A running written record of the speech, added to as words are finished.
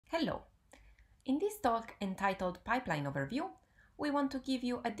Hello! In this talk entitled Pipeline Overview, we want to give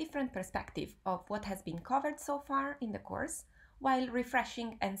you a different perspective of what has been covered so far in the course, while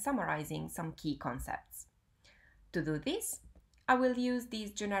refreshing and summarizing some key concepts. To do this, I will use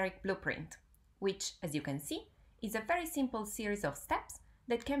this generic blueprint, which, as you can see, is a very simple series of steps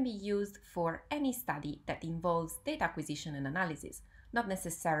that can be used for any study that involves data acquisition and analysis, not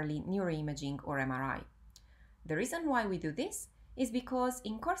necessarily neuroimaging or MRI. The reason why we do this is because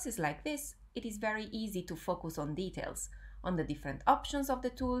in courses like this, it is very easy to focus on details, on the different options of the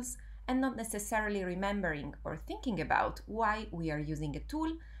tools, and not necessarily remembering or thinking about why we are using a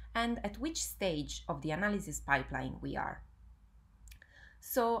tool and at which stage of the analysis pipeline we are.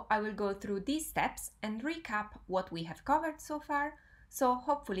 So I will go through these steps and recap what we have covered so far, so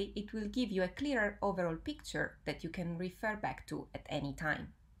hopefully it will give you a clearer overall picture that you can refer back to at any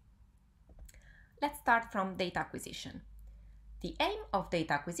time. Let's start from data acquisition. The aim of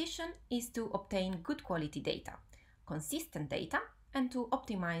data acquisition is to obtain good quality data, consistent data, and to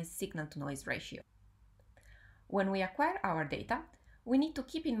optimize signal-to-noise ratio. When we acquire our data, we need to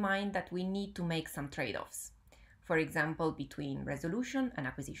keep in mind that we need to make some trade-offs, for example, between resolution and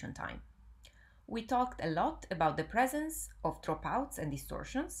acquisition time. We talked a lot about the presence of dropouts and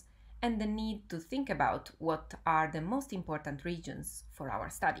distortions and the need to think about what are the most important regions for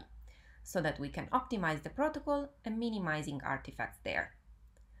our study, so that we can optimize the protocol and minimizing artifacts there.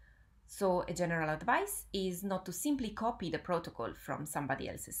 So a general advice is not to simply copy the protocol from somebody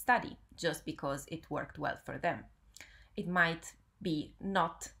else's study just because it worked well for them. It might be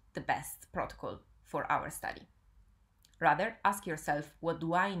not the best protocol for our study. Rather, ask yourself, what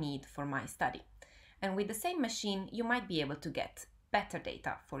do I need for my study? And with the same machine, you might be able to get better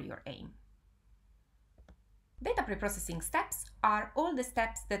data for your aim. Data preprocessing steps are all the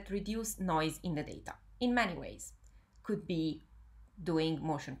steps that reduce noise in the data, in many ways. Could be doing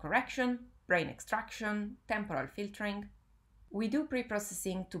motion correction, brain extraction, temporal filtering. We do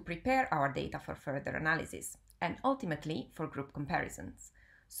preprocessing to prepare our data for further analysis, and ultimately for group comparisons.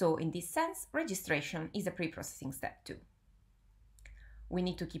 So in this sense, registration is a preprocessing step too. We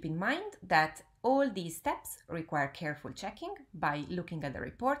need to keep in mind that all these steps require careful checking by looking at the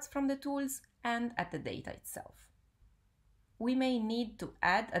reports from the tools and at the data itself. We may need to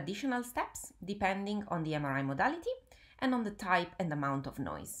add additional steps depending on the MRI modality and on the type and amount of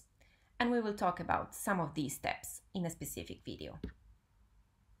noise. And we will talk about some of these steps in a specific video.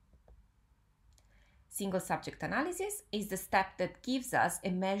 Single subject analysis is the step that gives us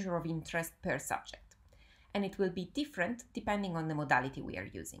a measure of interest per subject, and it will be different depending on the modality we are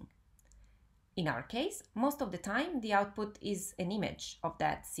using. In our case, most of the time the output is an image of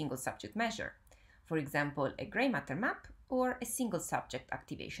that single subject measure, for example, a gray matter map or a single subject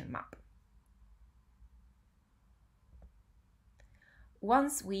activation map.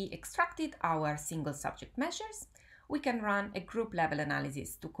 Once we extracted our single subject measures, we can run a group level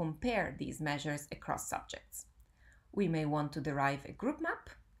analysis to compare these measures across subjects. We may want to derive a group map,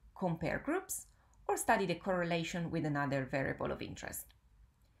 compare groups, or study the correlation with another variable of interest.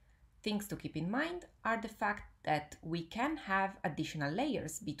 Things to keep in mind are the fact that we can have additional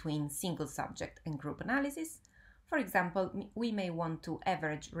layers between single subject and group analysis. For example, we may want to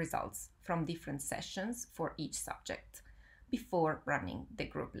average results from different sessions for each subject before running the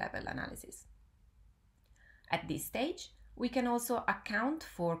group level analysis. At this stage, we can also account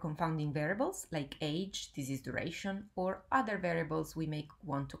for confounding variables like age, disease duration, or other variables we may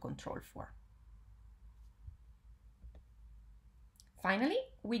want to control for. Finally,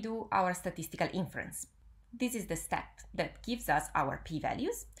 we do our statistical inference. This is the step that gives us our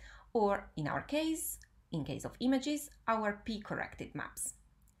p-values, or in our case, in case of images, our p-corrected maps.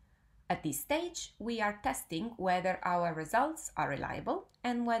 At this stage, we are testing whether our results are reliable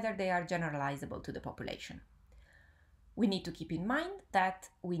and whether they are generalizable to the population. We need to keep in mind that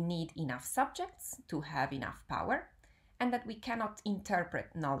we need enough subjects to have enough power and that we cannot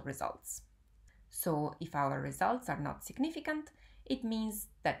interpret null results. So if our results are not significant, it means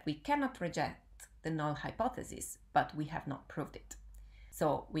that we cannot reject the null hypothesis, but we have not proved it.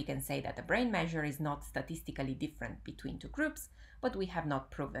 So we can say that the brain measure is not statistically different between two groups, but we have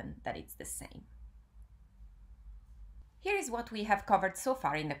not proven that it's the same. Here is what we have covered so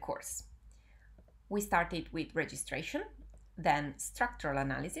far in the course. We started with registration, then structural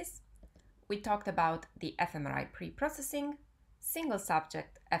analysis. We talked about the FMRI preprocessing, single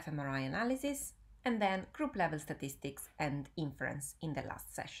subject FMRI analysis, and then group level statistics and inference in the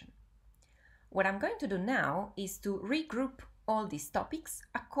last session. What I'm going to do now is to regroup all these topics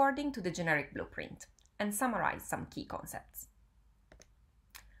according to the generic blueprint and summarize some key concepts.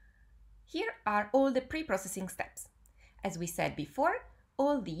 Here are all the preprocessing steps. As we said before,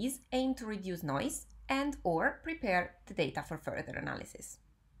 All these aim to reduce noise and/or prepare the data for further analysis.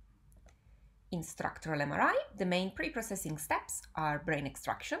 In structural MRI, the main pre-processing steps are brain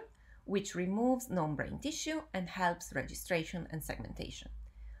extraction, which removes non-brain tissue and helps registration and segmentation.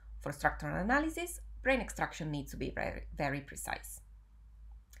 For structural analysis, brain extraction needs to be very, very precise.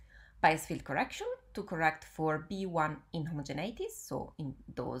 Bias field correction to correct for B1 inhomogeneities, so in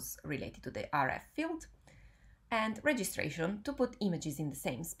those related to the RF field, and registration to put images in the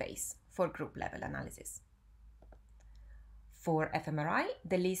same space for group level analysis. For fMRI,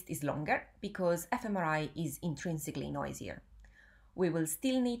 the list is longer because fMRI is intrinsically noisier. We will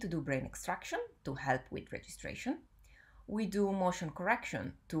still need to do brain extraction to help with registration. We do motion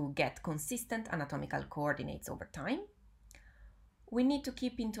correction to get consistent anatomical coordinates over time. We need to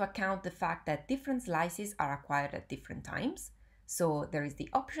keep into account the fact that different slices are acquired at different times, so there is the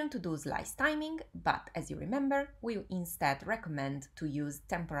option to do slice timing, but as you remember, we instead recommend to use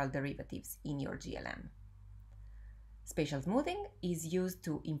temporal derivatives in your GLM. Spatial smoothing is used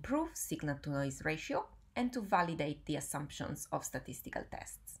to improve signal-to-noise ratio and to validate the assumptions of statistical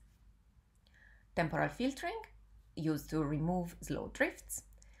tests. Temporal filtering, used to remove slow drifts.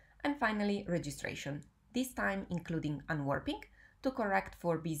 And finally, registration, this time including unwarping, to correct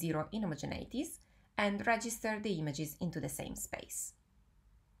for B0 inhomogeneities and register the images into the same space.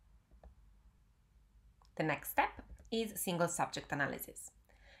 The next step is single subject analysis.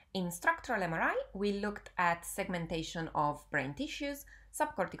 In structural MRI, we looked at segmentation of brain tissues,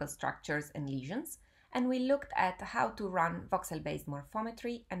 subcortical structures and lesions, and we looked at how to run voxel-based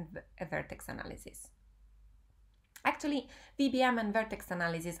morphometry and a vertex analysis. Actually, VBM and vertex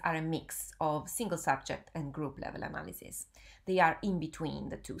analysis are a mix of single subject and group level analysis. They are in between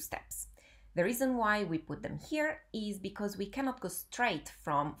the two steps. The reason why we put them here is because we cannot go straight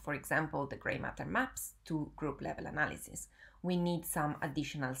from, for example, the gray matter maps to group level analysis. We need some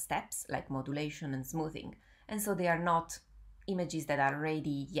additional steps like modulation and smoothing, and so they are not images that are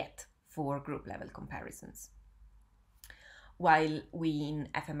ready yet for group level comparisons. While in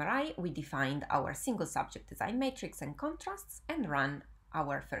fMRI, we defined our single subject design matrix and contrasts and ran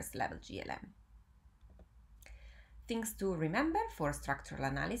our first level GLM. Things to remember for structural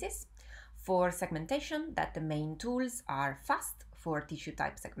analysis. For segmentation, that the main tools are FAST for tissue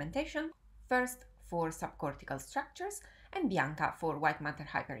type segmentation, FIRST for subcortical structures, and Bianca for white matter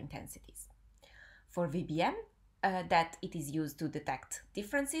hyperintensities. For VBM, that it is used to detect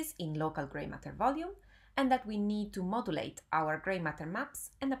differences in local gray matter volume, and that we need to modulate our gray matter maps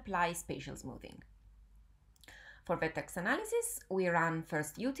and apply spatial smoothing. For vertex analysis, we run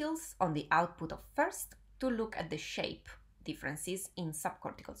first utils on the output of FIRST to look at the shape differences in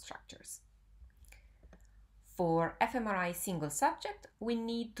subcortical structures. For fMRI single subject, we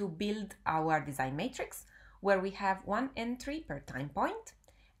need to build our design matrix where we have one entry per time point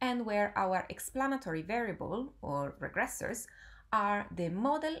and where our explanatory variable or regressors are the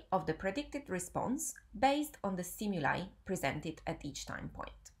model of the predicted response based on the stimuli presented at each time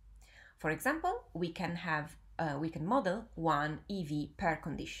point. For example, we can model one EV per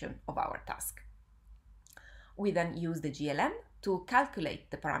condition of our task. We then use the GLM to calculate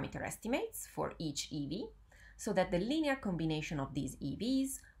the parameter estimates for each EV so that the linear combination of these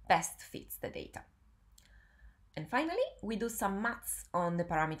EVs best fits the data. And finally, we do some maths on the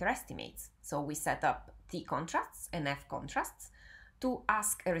parameter estimates. So we set up T contrasts and F contrasts to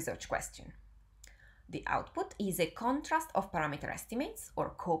ask a research question. The output is a contrast of parameter estimates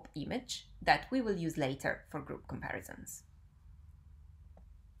or COPE image that we will use later for group comparisons.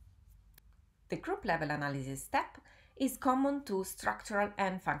 The group level analysis step is common to structural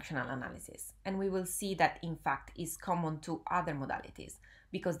and functional analysis, and we will see that in fact is common to other modalities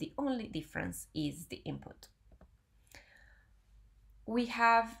because the only difference is the input. We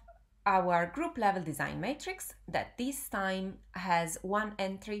have our group level design matrix that this time has one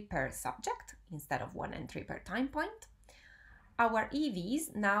entry per subject instead of one entry per time point. Our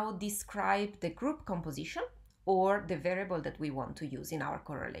EVs now describe the group composition or the variable that we want to use in our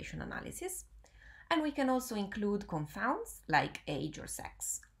correlation analysis. And we can also include confounds like age or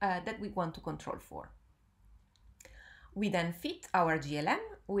sex that we want to control for. We then fit our GLM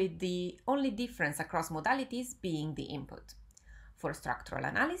with the only difference across modalities being the input. For structural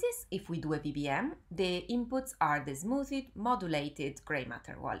analysis, if we do a VBM, the inputs are the smoothed, modulated gray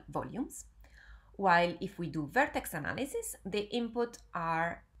matter volumes, while if we do vertex analysis, the input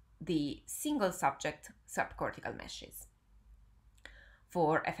are the single subject subcortical meshes.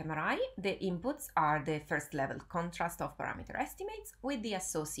 For fMRI, the inputs are the first level contrast of parameter estimates with the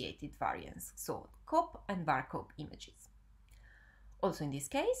associated variance, so COPE and VAR-COPE images. Also in this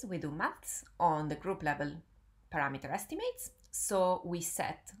case, we do maths on the group level parameter estimates so we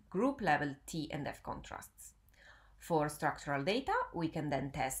set group level T and F contrasts. For structural data, we can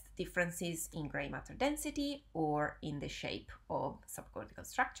then test differences in gray matter density or in the shape of subcortical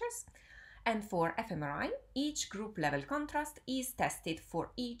structures. And for fMRI, each group level contrast is tested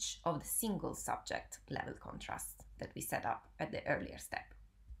for each of the single subject level contrasts that we set up at the earlier step.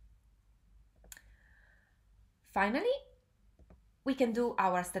 Finally, we can do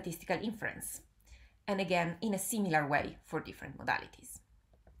our statistical inference, and again in a similar way for different modalities.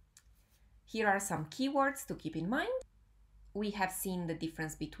 Here are some keywords to keep in mind. We have seen the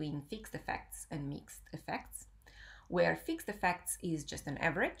difference between fixed effects and mixed effects, where fixed effects is just an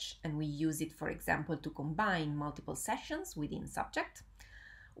average, and we use it, for example, to combine multiple sessions within subject,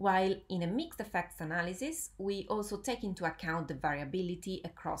 while in a mixed effects analysis, we also take into account the variability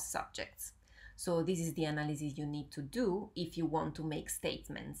across subjects. So this is the analysis you need to do if you want to make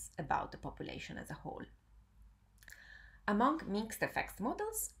statements about the population as a whole. Among mixed effects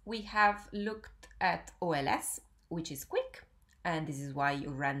models, we have looked at OLS, which is quick, and this is why you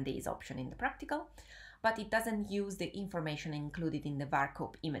run this option in the practical, but it doesn't use the information included in the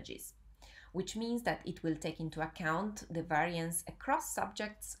VARCOPE images, which means that it will take into account the variance across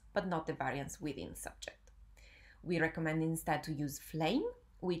subjects, but not the variance within subject. We recommend instead to use FLAME,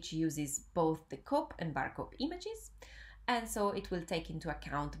 which uses both the COPE and VARCOPE images, and so it will take into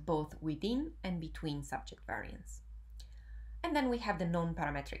account both within and between subject variance. And then we have the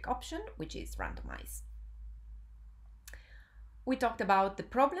non-parametric option, which is randomize. We talked about the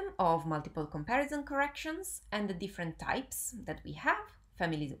problem of multiple comparison corrections and the different types that we have: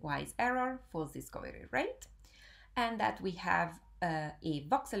 family-wise error, false discovery rate, and that we have a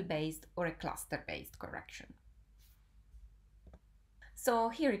voxel-based or a cluster-based correction. So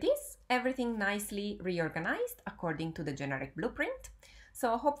here it is, everything nicely reorganized according to the generic blueprint.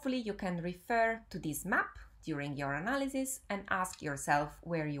 So hopefully you can refer to this map during your analysis and ask yourself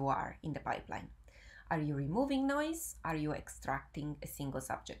where you are in the pipeline. Are you removing noise? Are you extracting a single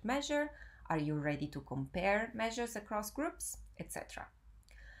subject measure? Are you ready to compare measures across groups, etc.?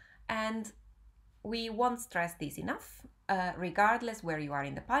 And we won't stress this enough. Regardless where you are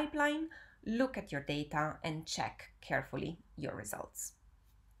in the pipeline, look at your data and check carefully your results.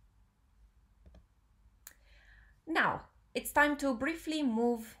 Now, it's time to briefly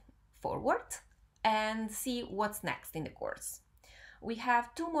move forward and see what's next in the course. We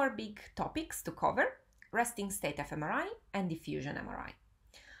have two more big topics to cover: resting state fMRI and diffusion MRI.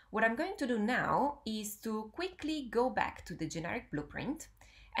 What I'm going to do now is to quickly go back to the generic blueprint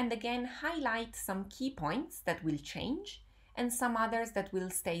and again highlight some key points that will change and some others that will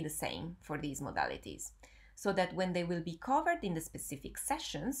stay the same for these modalities, so that when they will be covered in the specific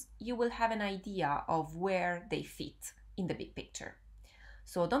sessions, you will have an idea of where they fit in the big picture.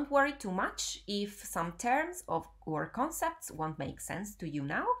 So don't worry too much if some terms or concepts won't make sense to you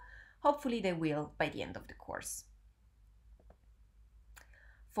now. Hopefully they will by the end of the course.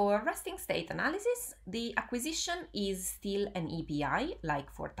 For resting state analysis, the acquisition is still an EPI, like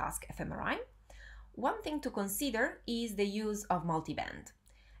for task fMRI. One thing to consider is the use of multiband,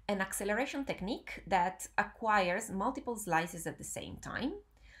 an acceleration technique that acquires multiple slices at the same time.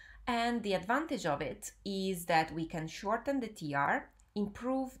 And the advantage of it is that we can shorten the TR,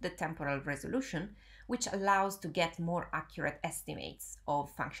 improve the temporal resolution, which allows to get more accurate estimates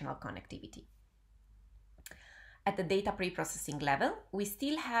of functional connectivity. At the data preprocessing level, we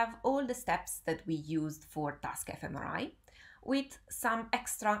still have all the steps that we used for task fMRI, with some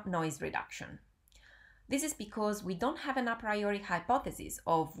extra noise reduction. This is because we don't have an a priori hypothesis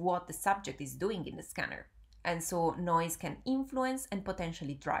of what the subject is doing in the scanner, and so noise can influence and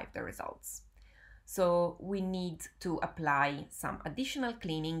potentially drive the results. So we need to apply some additional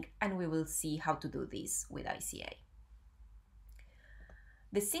cleaning, and we will see how to do this with ICA.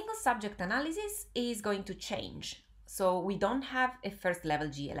 The single subject analysis is going to change. So we don't have a first level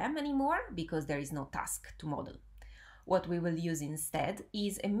GLM anymore because there is no task to model. What we will use instead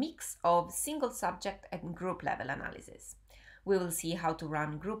is a mix of single subject and group level analysis. We will see how to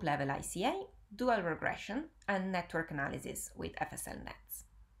run group level ICA, dual regression, and network analysis with FSL nets.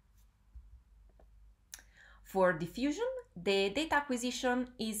 For diffusion, the data acquisition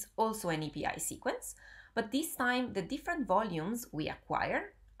is also an EPI sequence, but this time the different volumes we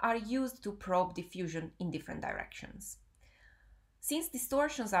acquire are used to probe diffusion in different directions. Since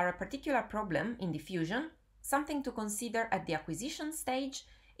distortions are a particular problem in diffusion, something to consider at the acquisition stage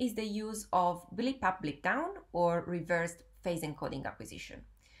is the use of blip up, blip down, or reversed phase encoding acquisition,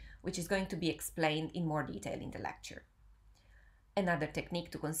 which is going to be explained in more detail in the lecture. Another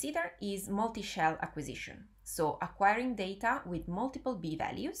technique to consider is multi-shell acquisition, so acquiring data with multiple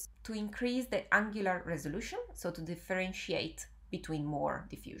b-values to increase the angular resolution, so to differentiate between more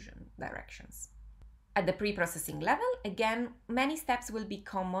diffusion directions. At the pre-processing level, again, many steps will be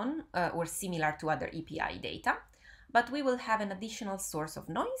common or similar to other EPI data, but we will have an additional source of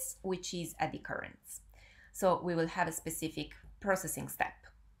noise, which is eddy currents. So we will have a specific processing step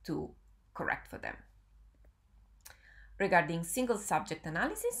to correct for them. Regarding single subject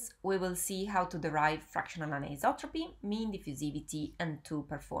analysis, we will see how to derive fractional anisotropy, mean diffusivity, and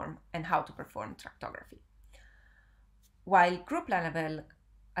how to perform tractography. While group level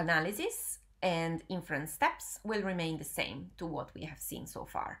analysis and inference steps will remain the same to what we have seen so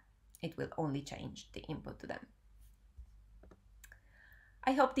far. It will only change the input to them.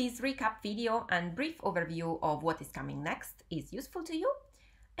 I hope this recap video and brief overview of what is coming next is useful to you.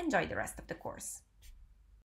 Enjoy the rest of the course.